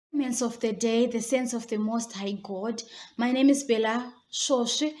Moments of the day, the sense of the Most High God. My name is Bella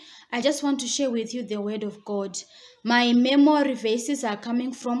Svosve. I just want to share with you the word of God. My memory verses are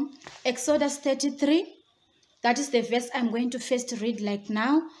coming from Exodus 33. That is the verse I'm going to first read like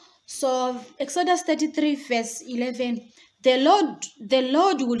now. So Exodus 33 verse 11. The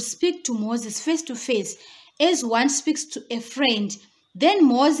Lord will speak to Moses face to face as one speaks to a friend. Then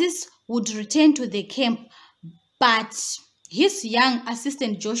Moses would return to the camp, but his young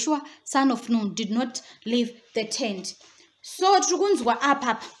assistant Joshua, son of Nun, did not leave the tent. So trukunzwa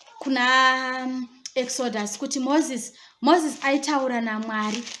apa kuna Exodus kuti Moses aitaura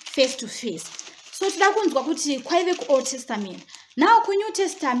naMwari face to face. So tidakunzwa kuti kwaive ku Old Testament. Now ku New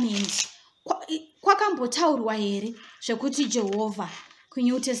Testament kwakambotaurwa here zvekuti Jehovah ku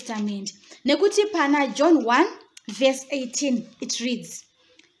New Testament. Nekuti pana John 1 verse 18 it reads,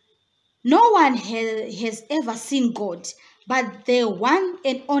 "No one has ever seen God, but the one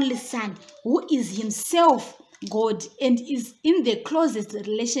and only Son, who is himself God and is in the closest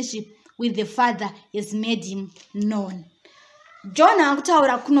relationship with the Father, has made him known." John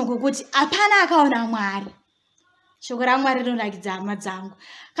akutaura kunoko kuti apana akaona Mwari. Shoko raMwari rinodakidza hama dzangu.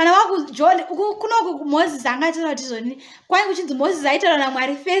 Kana waku John kunoko Moses angataura kuti zvoni kwai kuchinzi Moses aitaura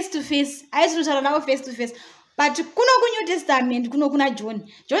naMwari face to face, aitotaura nawo face to face. But kuno ku New Testament kuno kuna John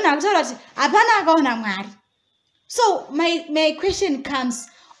akutaura kuti apana akaona Mwari. So my question comes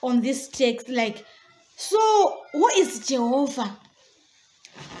on this text, like, so who is Jehovah?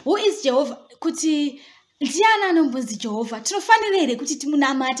 Who is Jehovah? Kuti ndiani anombonzi Jehovah? Tinofanira here kuti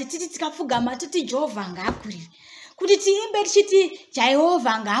timunamate titi tikafugama toti Jehovah ngaakurire. Kuti tiimbe tichiti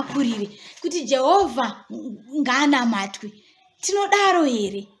Jehovah ngaakurire. Kuti Jehovah ngaanamatwe. Tinodaro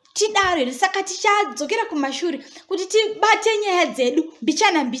here. Tidaro here. Saka tichadzokera kumashure kuti tibate nyaya dzedu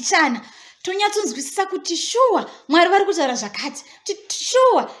mbichana. Tonyatsonzwisisa kuti shuwa Mwari vari kutaura zvakati.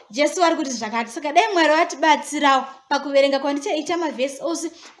 Shuwa Jesu vari kuti zvakati. Saka dai Mwari vatibatsirawo pakuverenga kwandichaita mavhesi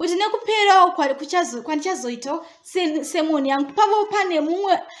ose kuti nekuperawo kwandichazoitawo semoni yangu pavo pane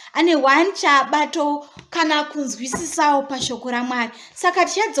mumwe ane waanichabato kana kunzwisisawo pashoko raMwari. Saka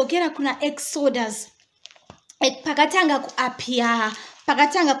tichadzokera kuna Exodus pakatanga kuapia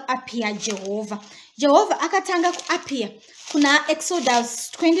Jehovah akatanga kuapia kuna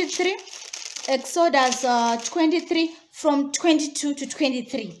Exodus 23 from 22 to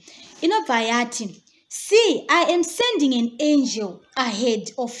 23. Inobva yati, "See, I am sending an angel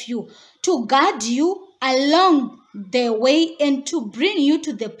ahead of you to guard you along the way and to bring you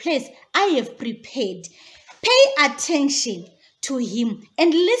to the place I have prepared. Pay attention to him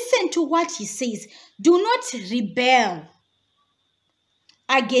and listen to what he says. Do not rebel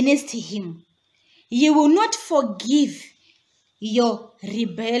against him. He will not forgive your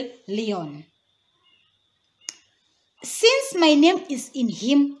rebellion. Since my name is in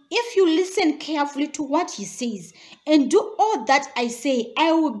him, if you listen carefully to what he says and do all that I say,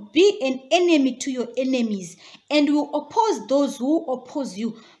 I will be an enemy to your enemies and will oppose those who oppose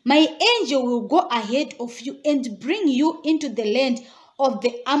you. My angel will go ahead of you and bring you into the land of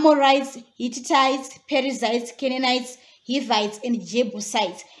the Amorites, Hittites, Perizzites, Canaanites, Hivites, and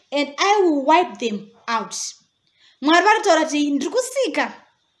Jebusites, and I will wipe them out." Mwari varitaura kuti ndirikusika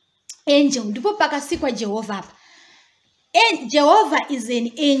angel, ndipo pakasikwa Jehovah apa. And Jehovah is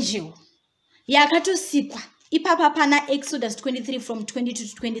an angel yakatosikwa ipapa pana Exodus 23 from 22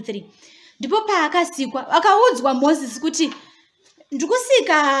 to 23. Ndipo paakasikwa akaudzwa Moses kuti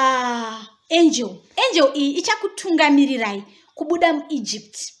ndikusika angel iyi ichakutungamirirai kubuda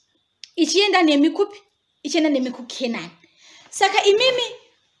muEgypt ichienda nemikupi ichienda nemiku-Canaan. Saka imimi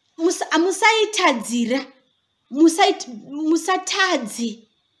musaitadzira musatadzi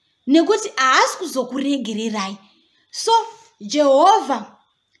nekuti haasi kuzokuregererai. So Jehovah,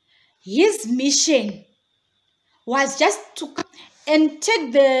 his mission was just to come and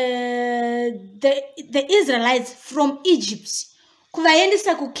take the Israelites from Egypt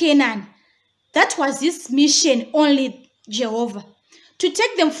kuvaendesa ku Canaan. That was his mission, only Jehovah, to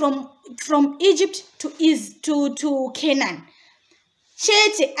take them from Egypt to Canaan.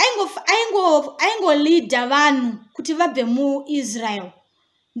 Chete aingo leader vanhu kuti vabve mu Israel.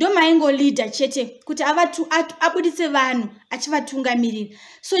 Ndoma aingo leader chete kuti abudise vanhu achivatungamirira.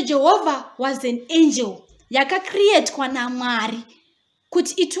 So Jehovah was an angel yakacreate kwa naMwari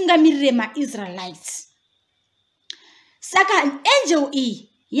kuti itungamirire maIsraelites. Saka angel iyi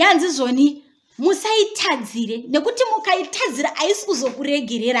yanzi zvoni musaitadzire nekuti mukaitadzira haisi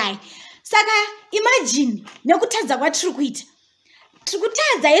kuzokuregererai. Saka imagine nekutadza kwatiri kuita.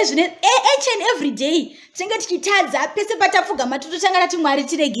 Tikutadza yezvine each and every day tinenge tichitadza pese patapfugama tototanga tati Mwari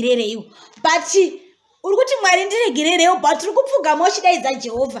tiregerereiwo. But urikuti Mwari ndiregererewo but urikupfugama uchidaidza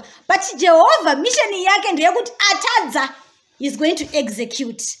Jehovah. But Jehovah mission yake ndeyekuti atadza is going to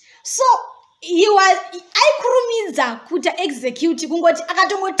execute. So aikurumidza kuti execute kungoti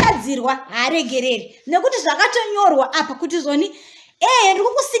akatongotadzirwa haaregereri nekuti zvakatonyorwa apa kuti zvoni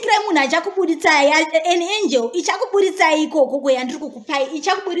ndikukusikirai munhu achakubuditsai an angel ichakubuditsai ikoko kweyandiri kukupai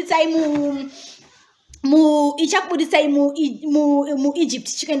ichakubuditsai ichakubuditsai mu Egypt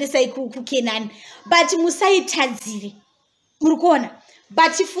chikuendesai kuKenani but musaitadzire. Muri kuona?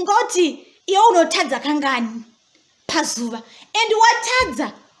 But funga kuti iwe unotadza kangani pazuva and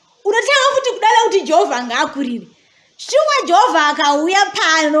watadza unotanga futi kudala kuti Jehovah ngaakurire. Shuwa Jehovah akauya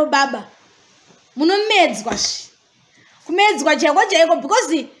pano baba munomedzwa kumedzwa chaiko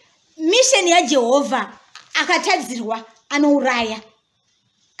because mission ya Jehovah akatadzirwa anouraya.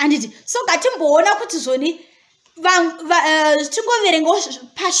 Anditi so ngatimboona kuti zvoni tingoverengawo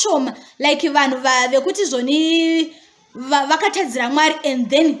pashoma like vanhu vekuti zvoni vakatadzira Mwari and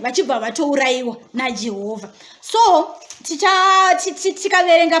then vachibva vatourayiwa naJehovah. So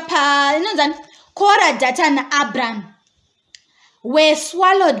tikaverenga inonzani Korah, Dathan naAbiram were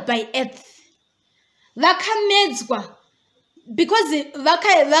swallowed by earth. Vakamedzwa because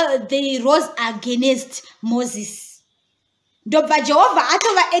they rose against Moses. Ndobva Jehovah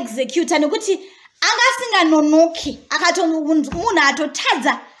atova executa nekuti angasinganonoke munhu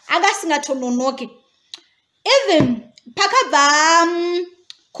atotadza angasingatononoke. Even pakabva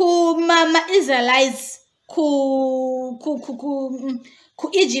kuma-Israelites ku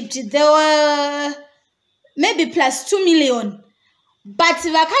Egypt there were maybe plus 2 million but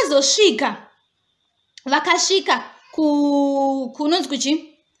vakasvika kunonzi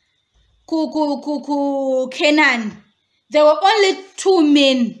kuchi ku Canaan there were only 2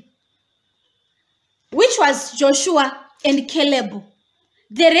 men, which was Joshua and Caleb.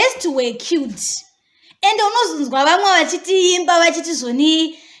 The rest were killed. And unozunzwa vamwe vachitiimba vachiti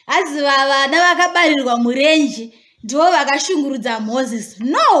zvoni hazi vana vakabarirwa murenje ndivo vakashungurudza Moses.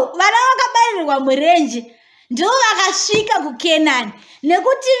 No, vana vakabarirwa murenje ndivo vakasvika kuKenani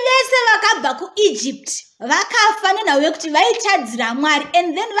nekuti vese vakabva kuEgypt vakafa nenhau yekuti vaitadzira Mwari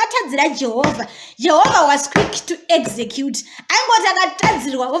and then vatadzira Jehovah. Jehovah was quick to execute. Aingoti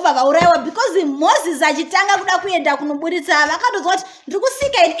akatadzirwa vobva vaurayiwa because Moses achitanga kuda kuenda kunobuditsa vakatozwa kuti ndiri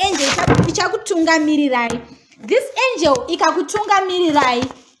kusika an angel ichakutungamirirai. This angel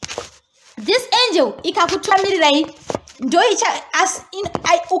ikakutungamirirai ndo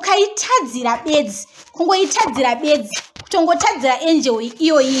ukaitadzira bedzi kungoitadzira bedzi kutongotadzira angel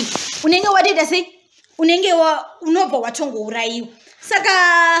iyoyi unenge watoita sei unenge unobva watongourayiwa.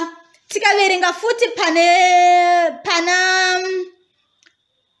 Saka tikaverenga futi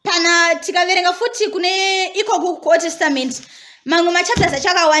tikaverenga futi kune ikoko ku Testament mamwe machapters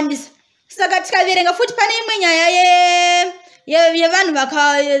achakawandisa. Saka tikaverenga futi pane imwe nyaya yevanhu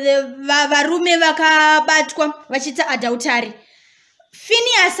varume vakabatwa vachiita adultery.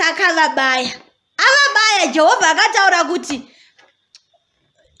 Phineas akavabaya Jehovah akataura kuti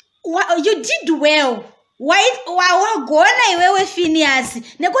you did well. Wagona iwewe Phineas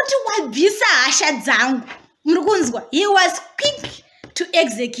nekuti wabvisa hasha dzangu. Muri kunzwa? He was quick to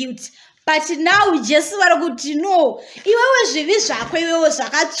execute. But now Jesu vari kuti no, iwewe zvivi zvako iwewe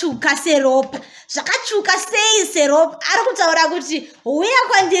zvakatsvuka seropa. Zvakatsvuka sei seropa? Ari kutaura kuti uya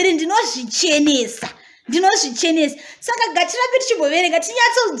kwandiri ndinozvichenesa. Saka gatirapei tichimboverenga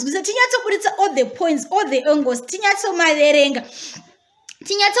tinyatsobuditsa all the points, all the angles,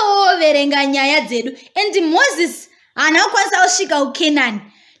 tinyatsoverenga nyaya dzedu. And Moses haana kukwanisa kusvika kuKenani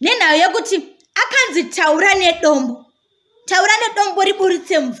nenhau yekuti akanzi taura nedombo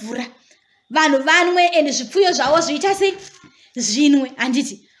riburitse mvura vanhu vanwe and zvipfuyo zvavo zviita sei zvinwe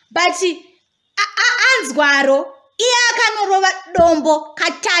handiti. But anzwaro iye akanorova dombo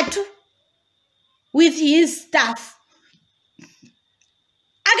katatu with his staff.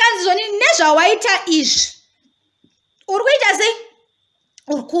 Akanzi zvoni nezvawaita izvi uri kuita sei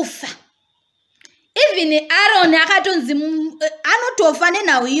uri kufa. Even Aaron akatonzi anotofa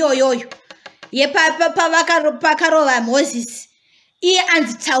nenhau iyoyoyo pakarova Moses. Iye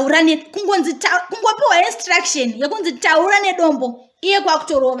anzi taura kungopiwa instruction yekunzi taura nedombo iye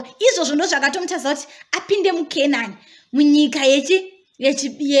kwakutorova. Izvozvo ndo zvakatomutadza kuti apinde muKenani munyika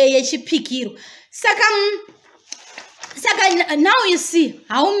yechipikiro. Saka now you see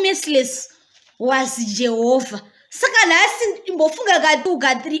how merciless was Jehovah. Saka nhasi imbofunga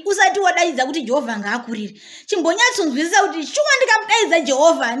kati usati wadaidza kuti Jehovah ngaakurire. Chimbonyatsonzwisisa kuti shuwa ndikamudaidza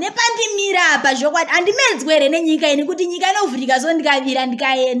Jehovah nepandimira apa zvokwadi handimedzwe here nenyika ini kuti nyika inovhurika so ndikavira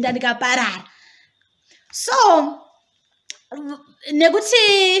ndikaenda ndikaparara. So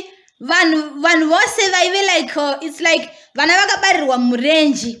nekuti vanhu vose vaive like it's like vana vakabarirwa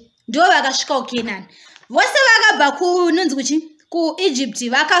murenje ndo vakasvika kuKenani. Vose vakabva kunonzi kuchi kuEgypt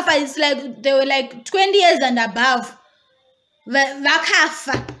vakafa. It's like they were like 20 years and above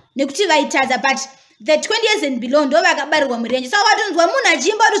vakafa nekuti vaitadza, but the 20 years and below ndo vakabarirwa murenje. Saka watonzwa munhu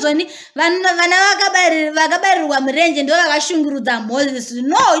achiimba kuti zvoni vana vakabarirwa murenje ndo vakashungurudza Moses.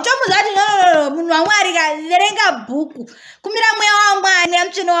 No, itomuzati no, munhu waMwari verenga bhuku, kumira mweya waMwari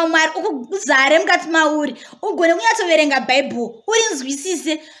nemutsvene waMwari ukuzare mukati mauri, ugone kunyatsoverenga bhaibhuri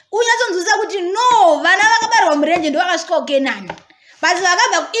urinzwisise, unyatsonzwisisa kuti no, vana vakabarirwa murenje ndo vakasvika kuKenani. But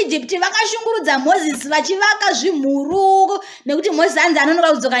vakabva kuEgypt vakashungurudza Moses vachivaka zvimhuru nekuti Moses anzi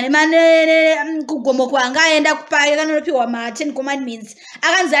anonoka kudzoka kugomo kwanga aenda kupaye kanopiwa ma10 commandments.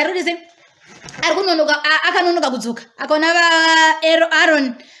 Akanzi arodese akanonoka kudzoka, akaona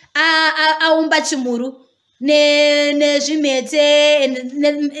Aaron aumba chimhuru nezvimhete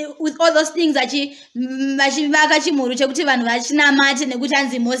with all those things vachivaka chimhuru chekuti vanhu vachinamate nekuti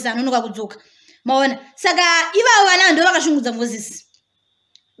anzi Moses anonoka kudzoka. Maona, saka ivavo vana ndo vakashungurudza Moses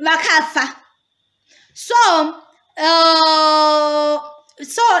vakafa. So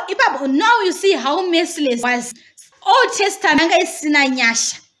ipapo now you see how merciless was Old Testament. Yanga isina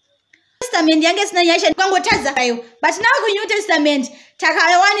nyasha, Testament yanga isina nyasha kwangotadza kayo, but now ku New Testament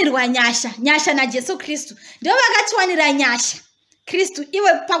takawanirwa nyasha na Jesu Kristu ndo vakatiwanira nyasha. Kristu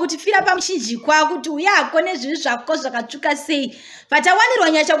iwe pakutifira pamuchinjikwa kuti uyako nezvinhu zvako zvakatsvuka sei,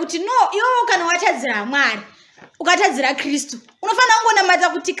 vatawanirwa nyasha kuti no, iwe kana watadzira Mwari ukatadzira Kristu unofanira kungonamata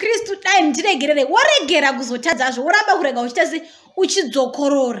kuti Kristu dai ndiregerere, woregera kuzotadzazvo, woramba kurega uchita sei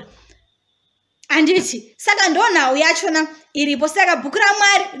uchidzokorora. Anditi saka ndo nhau yachona iripo. Saka bhuku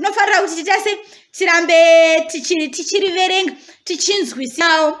raMwari rinofanira kuti titase tirambe tichiriverenga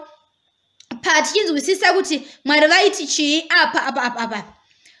tichinzwisisa tichinzwisisa kuti Mwari vaiti chii apa.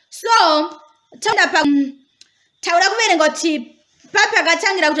 So taura kuverenga kuti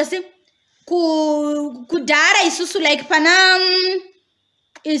papakatangira kuti asi kudhara isusu like pana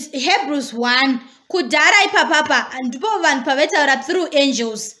is Hebrews 1 kudhara ipapapa ndipo vanhu pavaitaura through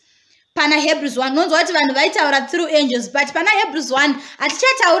angels. Pana Hebrews 1 nonzwa kuti vanhu vaitaura through angels, but pana Hebrews 1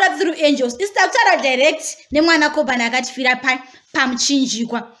 atichataura through angels, isita kutaura direct nemwana Kobhani akatifira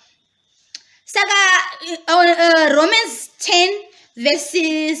pamuchinjikwa. Saka Romans 10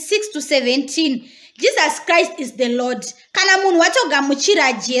 verses 6 to 17, Jesus Christ is the Lord. Kana munhu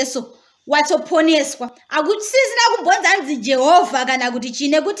watogamuchira Jesu watoponeswa, akutisisina kubvunza nzi Jehovha kana kuti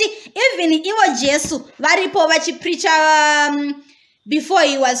chine, kuti even ivo Jesu varipo vachipreacha before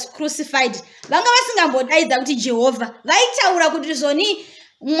he was crucified vanga vasingambodaidza kuti Jehovha, vaitaura kuti zvoni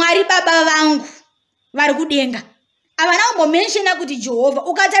Mwari baba vangu vari kudenga. Avana kumbomenshena kuti Jehovha.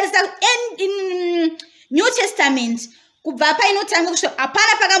 Ukatarisa in New Testament kubva painotanga kusvika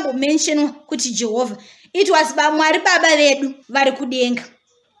hapana pakambomenshena kuti Jehovha. It was Mwari baba vedu vari kudenga.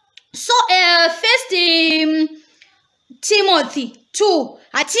 So first Timothy 2,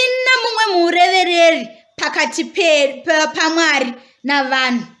 hatina mumwe murevereri pakati paMwari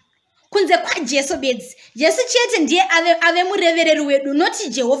navanhu kunze kwaJesu bedzi. Jesu chete ndiye ave murevereri wedu, not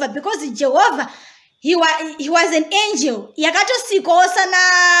Jehovah, because Jehovah he was an angel yakatosikwawo sana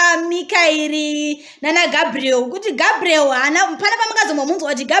Mikaeri nana Gabriel, kuti Gabriel pana pamakazombobvunzwa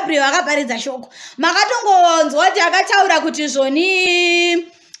kuti Gabriel akaparidza shoko, makatongonzwa kuti akataura kuti zvoni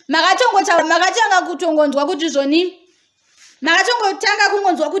makatanga kutongonzwa kuti zvoni makatongotanga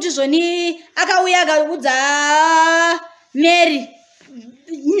kungonzwa kuti zvoni akauya akaudza Mary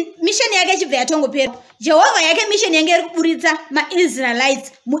mission yake chibva yatongopera. Jehovah yake mission yange iri kuburitsa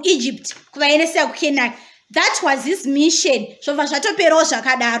maIsraelites muEgypt kuvaendesa kuKenani. That was his mission. Zvobva zvatoperawo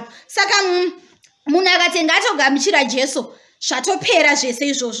zvakadaro. Saka munhu akatenga atogamuchira Jesu zvatopera zvese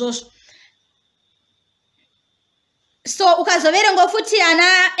izvozvozvo. So ukazoverenga futi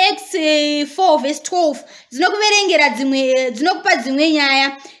ana Acts 4 verse 12 dzinokuverengera dzinokupa dzimwe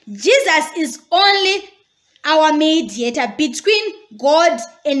nyaya. Jesus is only our mediator between God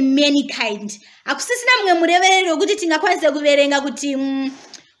and mankind. Akusisina mumwe murevereri wekuti tingakwanisa kuverenga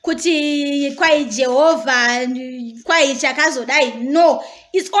kuti kwai Jehovah kwai chakazodai. No,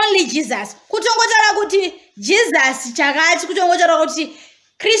 it's only Jesus. Kutongotaura kuti Jesus chakati, kutongotaura kuti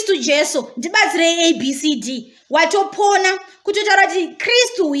Kristu Jesu ndibatsirei ABCD watopona, kutotaura kuti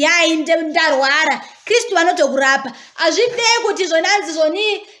Kristu uyai ndarwara, Kristu anotokurapa. Azvidei kuti zvonanzi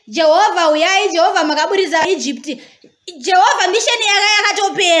zvoni Jehovah uyai, Jehovah makaburitsa Egypt. Jehovah mission yake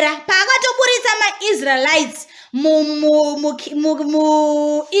yakatopera paakatoburitsa maIsraelites mu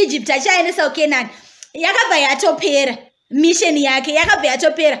Egypt achaendesa kuKenani, yakabva yatopera. mission yake yakabva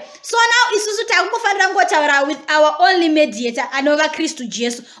yatopera. So now isusu takungofanira kungotaura with our only mediator anova Kristu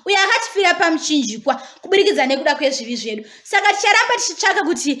Jesu uye akatifira pamuchinjikwa kuburikidza nekuda kwezvivi zvedu. Saka ticharamba tichitsvaka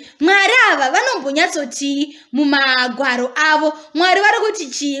kuti Mwari ava vanombonyatsotii mumagwaro avo, Mwari vari kuti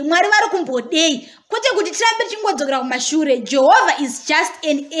chii, Mwari vari kumbodei, kwete kuti tirambe tichingodzokera kumashure. Jehovah is just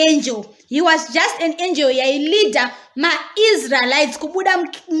an angel. He was just an angel yailida maIsraelites kubuda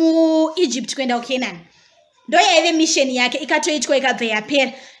muEgypt kuenda kuCanaan. Ndo yaive mission yake ikatoitwa ikabva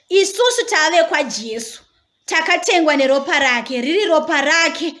yapera. Isusu tave kwaJesu, takatengwa neropa rake, riri ropa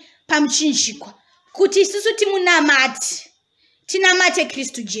rake pamuchinjikwa, kuti isusu tinamate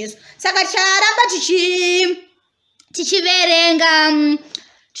Kristu Jesu. Saka charamba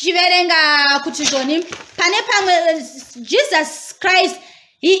tichiverenga kuti zvoni pane pamwe Jesus Christ,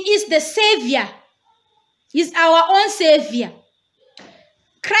 he is the savior. He's our own savior.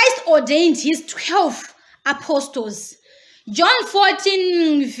 Christ ordained his 12 apostles. John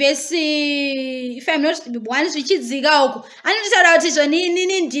 14 verse, if I'm not one zvichidzika uko, anotaura kuti zvoni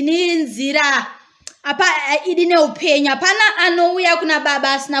ndini nzira apa idine upenyu, hapana anouya kuna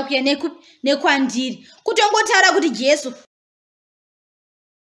Baba asina kuuya nekwandiri. Kutongotaura kuti Jesu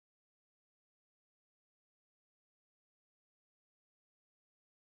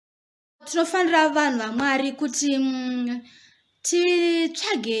tinofanira vanhu vaMwari kuti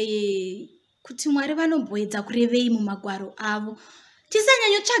titsvage kuti Mwari vanomboedza kurevei mumagwaro avo.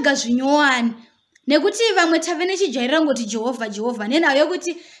 Tisanyanyotsvaga zvinyowani, nekuti vamwe tave nechijairira ngoti Jehovha nenayo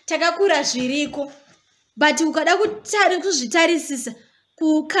kuti takakura zviriko. But ukada kuzvitarisisa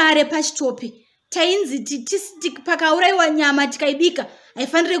kukare pachitope tainzi pakaurayiwa nyama tikaibika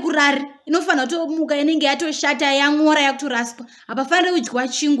haifanire kurari, inofanira kutomuka inenge yatoshata yang'ora yakutoraswa, hapafanire kudyiwa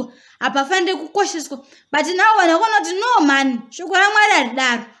chingwa, hapafanire kukosheswa. But nao vanhu vakaona kuti no man, shoko raMwari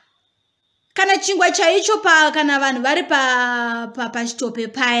haridaro. Kana chingwa chaicho kana vanhu vari pachitope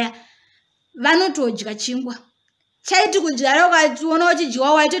paya vanotodya chingwa chaiti kudyara, ukationa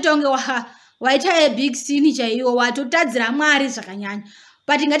uchidyiwa waitota kunge waita big sin chaiwo, watotadzira Mwari zvakanyanya.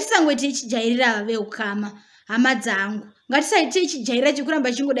 But ngatisangoite ichijairira veukama, hama dzangu, ngatisaite ichijairira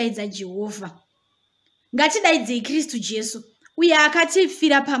chekuramba chingodaidza Jehovha. Ngatidaidzei Kristu Jesu uye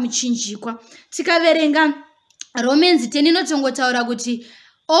akatifira pamuchinjikwa. Tikaverenga Romans 10 inotongotaura kuti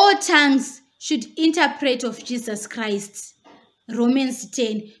all tongues should interpret of Jesus Christ. Romans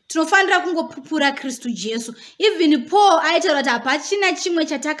 10. Tinofanira kungopupura Kristu Jesu. Even Paul aitaura kuti hapachina chimwe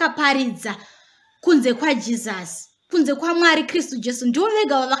chatakaparidza kunze kwaJesus, kunze kwaMwari Kristu Jesu. Ndivo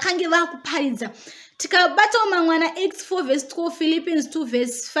vega vakange vakuparidza. Tikabatawo mamwana Acts 4 verse 12, Philippians 2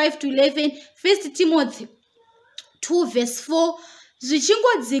 verse 5 to 11, 1 Timothy 2 verse 4.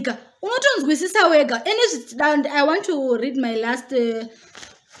 Zvichingodzika unotonzwisisa wega. And I want to read my last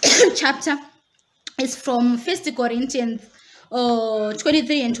chapter. It's from 1 Corinthians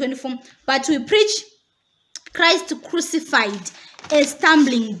 23 and 24. But we preach Christ crucified, a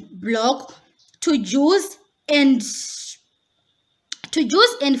stumbling block to Jews and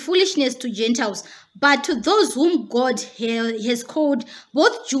foolishness to Gentiles. But to those whom God has called,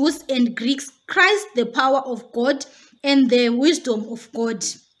 both Jews and Greeks, Christ the power of God and the wisdom of God.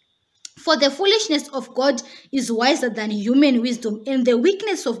 For the foolishness of God is wiser than human wisdom, and the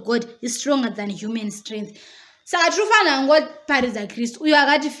weakness of God is stronger than human strength. Saka tinofanira kungoparidza Kristu uyo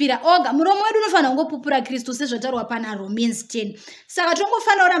akatifira oga. Muromo wedu unofanira kungopupura Kristu sezvataurwa pana Romans 10. Saka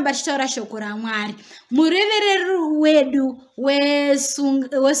tinongofanira kuramba tichitaura shoko raMwari. Murevereri wedu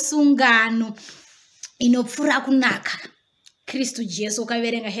wesungano inopfuura kunaka Kristu Jesu.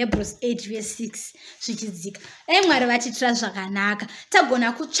 Ukaverenga Hebrews 8 verse 6 zvichidzika. Mwari vatitira zvakanaka.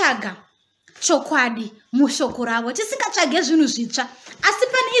 Tagona kutsvaga chokwadi mushoko ravo, tisingatsvage zvinhu zvitsva, asi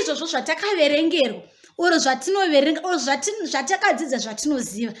pane izvozvo zvatakaverengerwa oro zvatinoverenga oro zvatakadzidza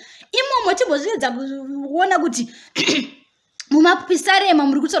zvatinoziva. Imomo timbozviedza kuona kuti mumapisarema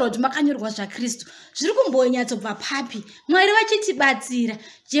muri kutaura kuti makanyorwa zvaKristu zviri kumbonyatsobva papi. Mwari vachitibatsira.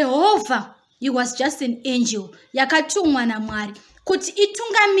 Jehovah, he was just an angel yakatumwa naMwari kuti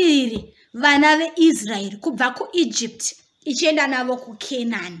itungamirire vana veIsraeri kubva kuEgypt ichienda navo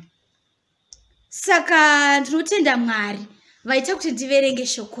kuCanaan. Saka ndinotenda Mwari vaita kuti ndiverenge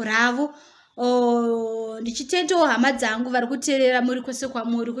shoko ravo. Ndichitendawo hama dzangu vari kuteerera muri kwose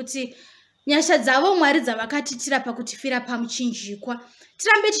kwamuri kuti nyasha dzavo Mwari dzavakatitira pakutifira pamuchinjikwa.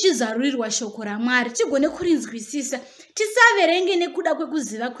 Tirambe tichizarurirwa shoko raMwari, tigone kurinzwisisa, tisaverenge nekuda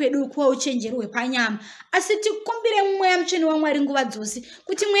kwekuziva kwedu kuwa uchenjeri hwepanyama, asi tikumbire mweya mutsvene waMwari nguva dzose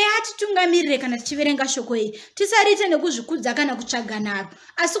kuti mweya atitungamirire kana tichiverenga shoko iri. Tisariite nekuzvikudza kana kutsvaga naro,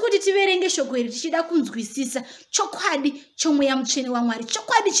 asi kuti tiverenge shoko iri tichida kunzwisisa chokwadi chomweya mutsvene waMwari,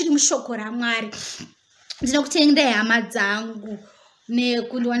 chokwadi chiri mushoko raMwari. ndinokutendai hama dzangu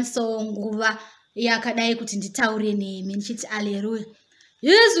nekundiwanisawo nguva yakadai kuti nditaure nemi ndichiti aleluya.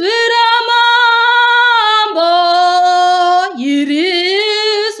 Izwi ramambo iri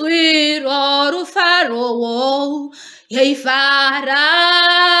izwi rorufarowo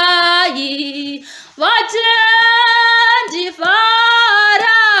yeifarai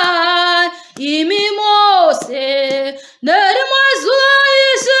vatendifara imi mose nerimwe zuva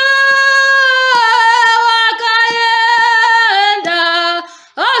ishe wakaenda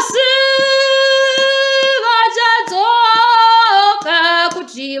asi vachadzoka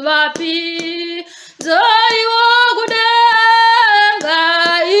kuti vapinzeiwo kudenga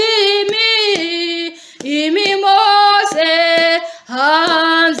imi mose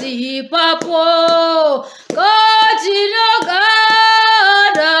hanzi ipapo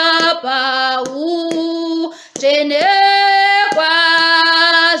katinogara pautsvene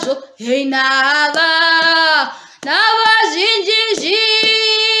kwazvo heinava